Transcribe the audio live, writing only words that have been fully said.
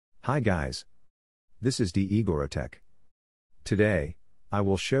Hi guys. This is Igorotech. Today, I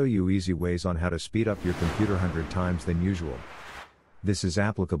will show you easy ways on how to speed up your computer 100 times than usual. This is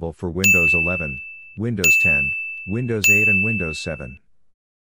applicable for Windows 11, Windows 10, Windows 8 and Windows 7.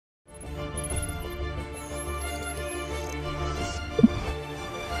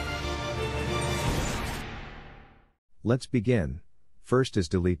 Let's begin. First is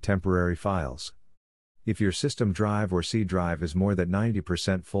delete temporary files. If your system drive or C drive is more than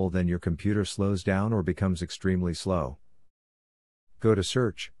 90% full, then your computer slows down or becomes extremely slow. Go to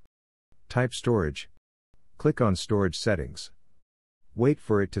Search. Type Storage. Click on Storage Settings. Wait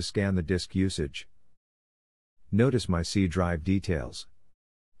for it to scan the disk usage. Notice my C drive details.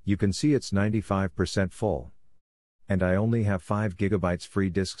 You can see it's 95% full. And I only have 5 GB free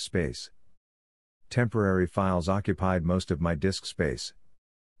disk space. Temporary files occupied most of my disk space.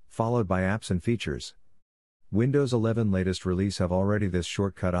 Followed by apps and features. Windows 11 latest release have already this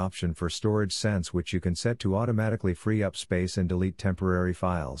shortcut option for Storage Sense, which you can set to automatically free up space and delete temporary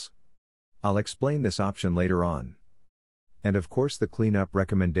files. I'll explain this option later on. And of course the cleanup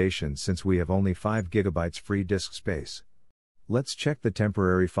recommendation, since we have only 5 GB free disk space. Let's check the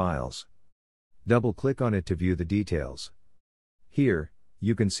temporary files. Double-click on it to view the details. Here,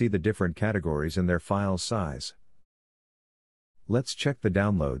 you can see the different categories and their file size. Let's check the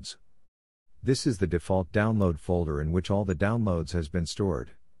downloads. This is the default download folder in which all the downloads has been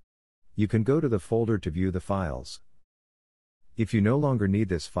stored. You can go to the folder to view the files. If you no longer need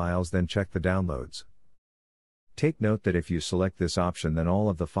this files, then check the downloads. Take note that if you select this option, then all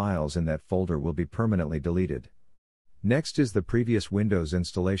of the files in that folder will be permanently deleted. Next is the previous Windows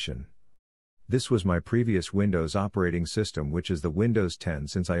installation. This was my previous Windows operating system, which is the Windows 10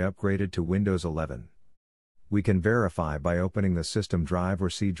 since I upgraded to Windows 11. We can verify by opening the system drive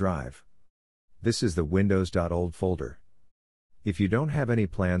or C drive. This is the Windows.old folder. If you don't have any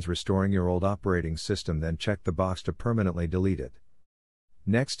plans restoring your old operating system, then check the box to permanently delete it.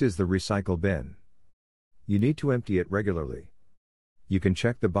 Next is the recycle bin. You need to empty it regularly. You can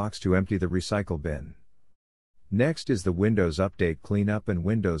check the box to empty the recycle bin. Next is the Windows Update Cleanup and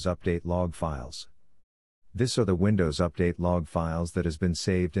Windows Update log files. This are the Windows Update log files that has been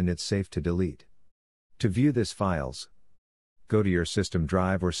saved and it's safe to delete. To view this files, go to your system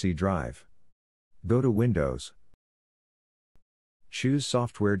drive or C drive. Go to Windows. Choose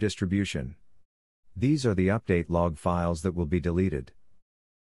Software Distribution. These are the update log files that will be deleted.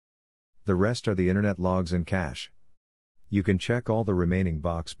 The rest are the internet logs and cache. You can check all the remaining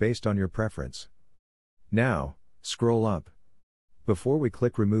box based on your preference. Now, scroll up. Before we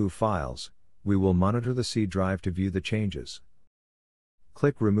click Remove Files, we will monitor the C drive to view the changes.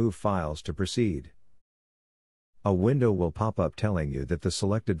 Click Remove Files to proceed. A window will pop up telling you that the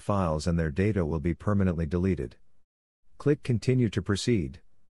selected files and their data will be permanently deleted. Click Continue to proceed.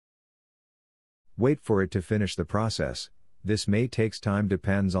 Wait for it to finish the process. This may take time,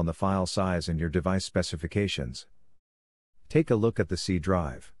 depends on the file size and your device specifications. Take a look at the C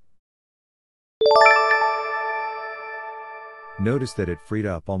drive. Notice that it freed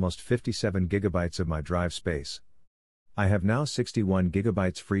up almost 57 GB of my drive space. I have now 61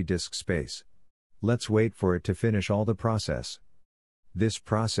 GB free disk space. Let's wait for it to finish all the process. This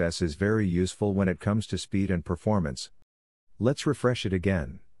process is very useful when it comes to speed and performance. Let's refresh it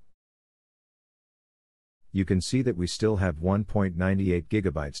again. You can see that we still have 1.98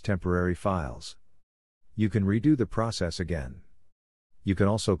 GB temporary files. You can redo the process again. You can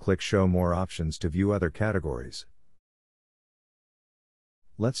also click Show More options to view other categories.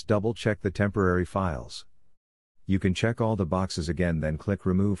 Let's double check the temporary files. You can check all the boxes again, then click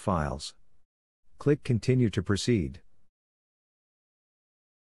Remove Files. Click Continue to proceed.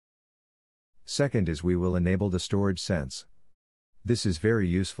 Second is we will enable the Storage Sense. This is very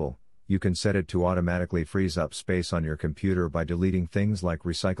useful. You can set it to automatically freeze up space on your computer by deleting things like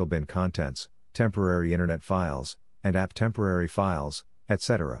recycle bin contents, temporary internet files, and app temporary files,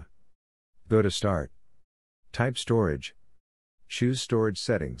 etc. Go to Start. Type Storage. Choose Storage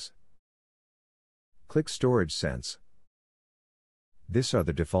Settings. Click Storage Sense. These are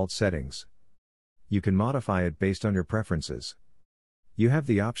the default settings. You can modify it based on your preferences. You have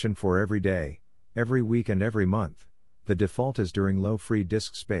the option for every day, every week and every month. The default is during low free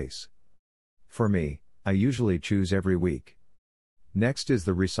disk space. For me, I usually choose every week. Next is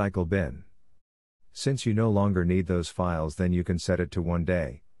the recycle bin. Since you no longer need those files, then you can set it to 1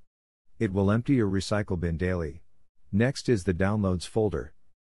 day. It will empty your recycle bin daily. Next is the downloads folder.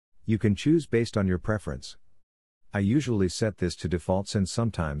 You can choose based on your preference. I usually set this to default since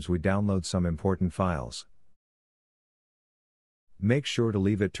sometimes we download some important files. Make sure to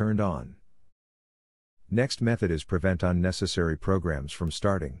leave it turned on. Next method is prevent unnecessary programs from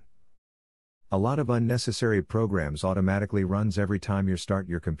starting. A lot of unnecessary programs automatically runs every time you start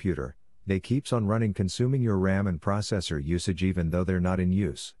your computer. They keeps on running, consuming your RAM and processor usage even though they're not in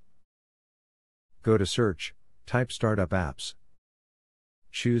use. Go to Search, type Startup Apps.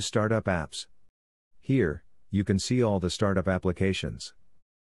 Choose Startup Apps. Here, you can see all the startup applications.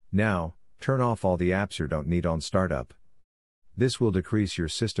 Now, turn off all the apps you don't need on startup. This will decrease your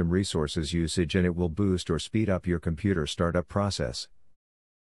system resources usage and it will boost or speed up your computer startup process.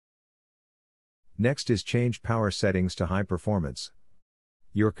 Next is change power settings to high performance.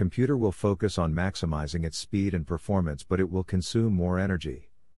 Your computer will focus on maximizing its speed and performance, but it will consume more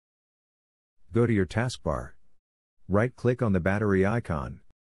energy. Go to your taskbar. Right-click on the battery icon.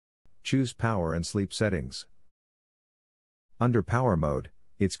 Choose Power and Sleep Settings. Under Power Mode,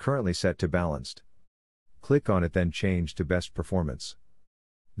 it's currently set to Balanced. Click on it, then change to Best Performance.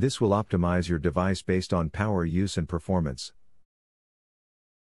 This will optimize your device based on power use and performance.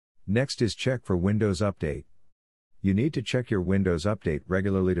 Next is check for Windows Update. You need to check your Windows Update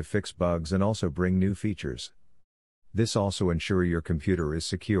regularly to fix bugs and also bring new features. This also ensures your computer is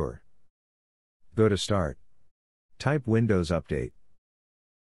secure. Go to Start. Type Windows Update.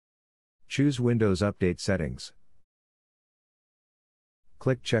 Choose Windows Update Settings.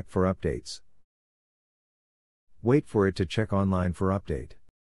 Click Check for Updates. Wait for it to check online for update.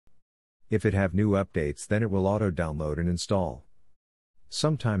 If it have new updates, then it will auto-download and install.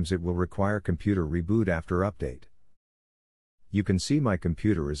 Sometimes it will require computer reboot after update. You can see my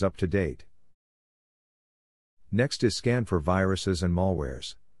computer is up to date. Next is scan for viruses and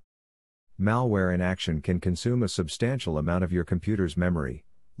malwares. Malware in action can consume a substantial amount of your computer's memory,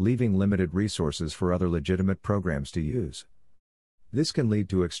 leaving limited resources for other legitimate programs to use. This can lead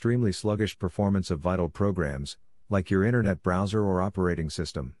to extremely sluggish performance of vital programs, like your internet browser or operating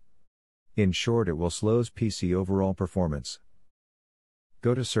system. In short, it will slow PC overall performance.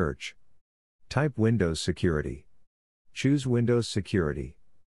 Go to Search. Type Windows Security. Choose Windows Security.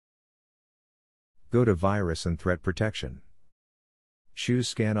 Go to Virus and Threat Protection. Choose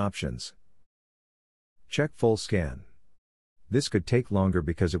Scan Options. Check Full Scan. This could take longer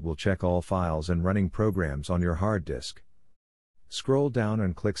because it will check all files and running programs on your hard disk. Scroll down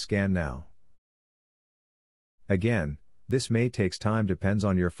and click Scan Now. Again, this may take time, depends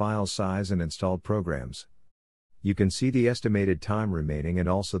on your file size and installed programs. You can see the estimated time remaining and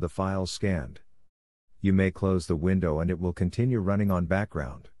also the files scanned. You may close the window and it will continue running on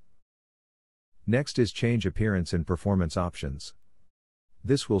background. Next is change appearance and performance options.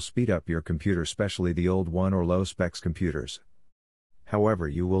 This will speed up your computer, especially the old one or low specs computers. However,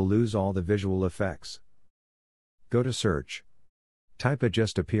 you will lose all the visual effects. Go to Search. Type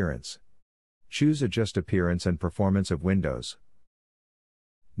Adjust Appearance. Choose Adjust Appearance and Performance of Windows.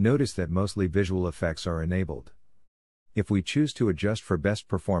 Notice that mostly visual effects are enabled. If we choose to adjust for best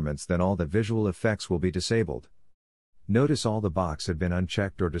performance, then all the visual effects will be disabled. Notice all the boxes have been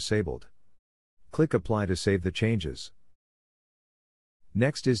unchecked or disabled. Click Apply to save the changes.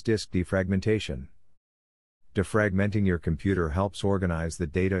 Next is disk defragmentation. Defragmenting your computer helps organize the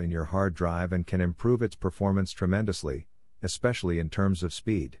data in your hard drive and can improve its performance tremendously, especially in terms of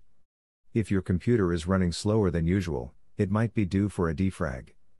speed. If your computer is running slower than usual, it might be due for a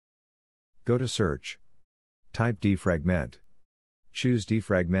defrag. Go to Search. Type Defragment. Choose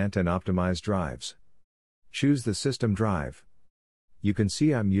Defragment and Optimize Drives. Choose the system drive. You can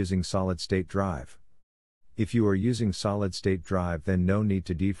see I'm using solid-state drive. If you are using solid-state drive, then no need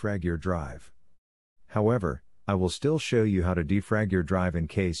to defrag your drive. However, I will still show you how to defrag your drive in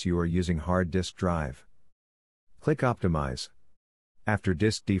case you are using hard disk drive. Click Optimize. After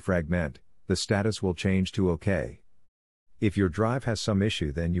disk defragment, the status will change to OK. If your drive has some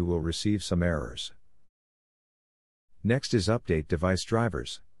issue, then you will receive some errors. Next is update device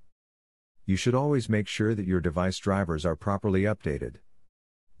drivers. You should always make sure that your device drivers are properly updated.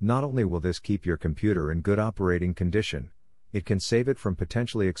 Not only will this keep your computer in good operating condition, it can save it from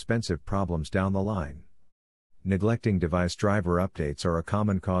potentially expensive problems down the line. Neglecting device driver updates are a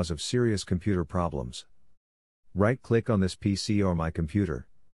common cause of serious computer problems. Right-click on this PC or my computer.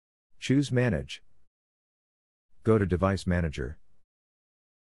 Choose Manage. Go to Device Manager.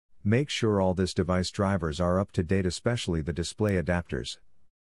 Make sure all this device drivers are up to date, especially the display adapters.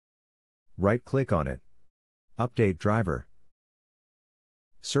 Right-click on it. Update driver.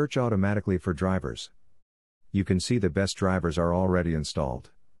 Search automatically for drivers. You can see the best drivers are already installed.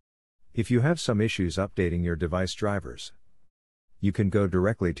 If you have some issues updating your device drivers, you can go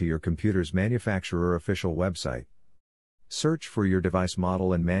directly to your computer's manufacturer official website. Search for your device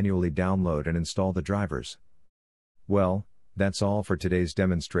model and manually download and install the drivers. Well, that's all for today's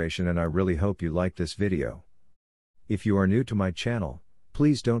demonstration, and I really hope you liked this video. If you are new to my channel,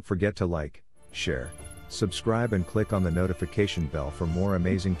 please don't forget to like, share, subscribe and click on the notification bell for more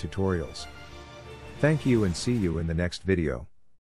amazing tutorials. Thank you and see you in the next video.